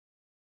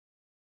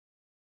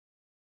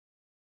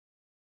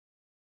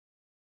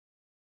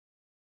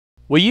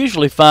We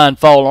usually find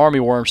fall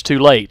armyworms too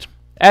late,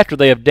 after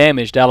they have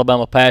damaged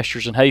Alabama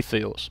pastures and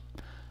hayfields.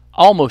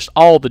 Almost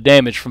all the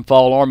damage from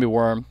fall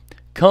armyworm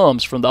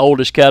comes from the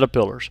oldest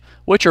caterpillars,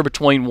 which are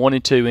between 1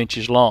 and 2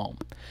 inches long.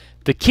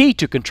 The key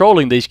to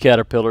controlling these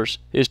caterpillars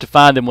is to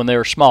find them when they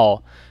are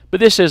small, but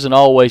this isn't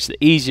always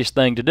the easiest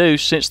thing to do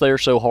since they are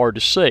so hard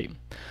to see.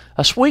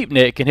 A sweep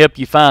net can help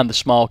you find the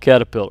small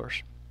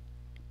caterpillars.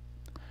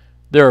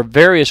 There are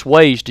various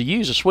ways to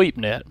use a sweep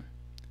net.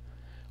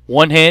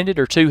 One-handed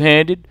or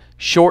two-handed,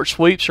 short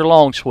sweeps or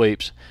long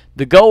sweeps.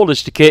 The goal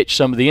is to catch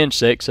some of the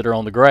insects that are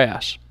on the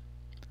grass.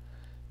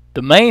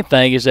 The main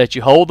thing is that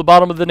you hold the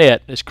bottom of the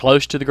net as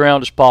close to the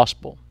ground as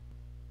possible.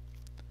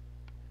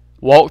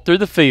 Walk through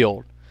the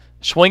field,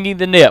 swinging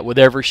the net with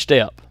every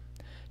step.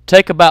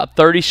 Take about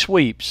 30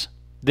 sweeps,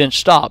 then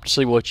stop to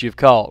see what you've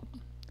caught.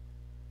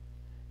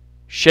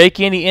 Shake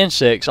any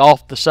insects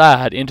off the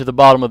side into the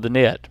bottom of the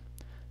net.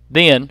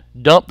 Then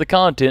dump the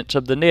contents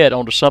of the net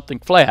onto something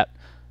flat,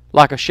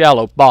 like a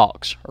shallow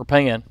box or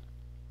pan.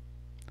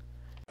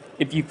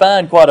 If you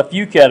find quite a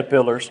few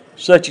caterpillars,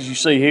 such as you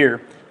see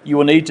here, you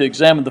will need to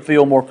examine the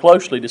field more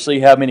closely to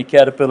see how many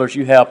caterpillars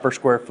you have per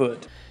square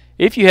foot.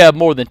 If you have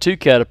more than 2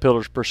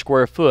 caterpillars per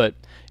square foot,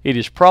 it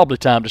is probably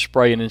time to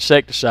spray an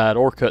insecticide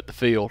or cut the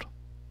field.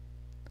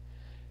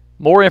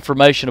 More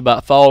information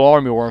about fall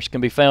armyworms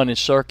can be found in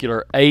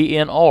Circular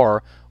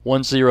ANR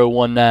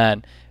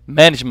 1019,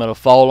 Management of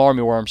Fall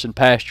Armyworms in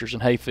Pastures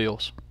and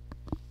Hayfields.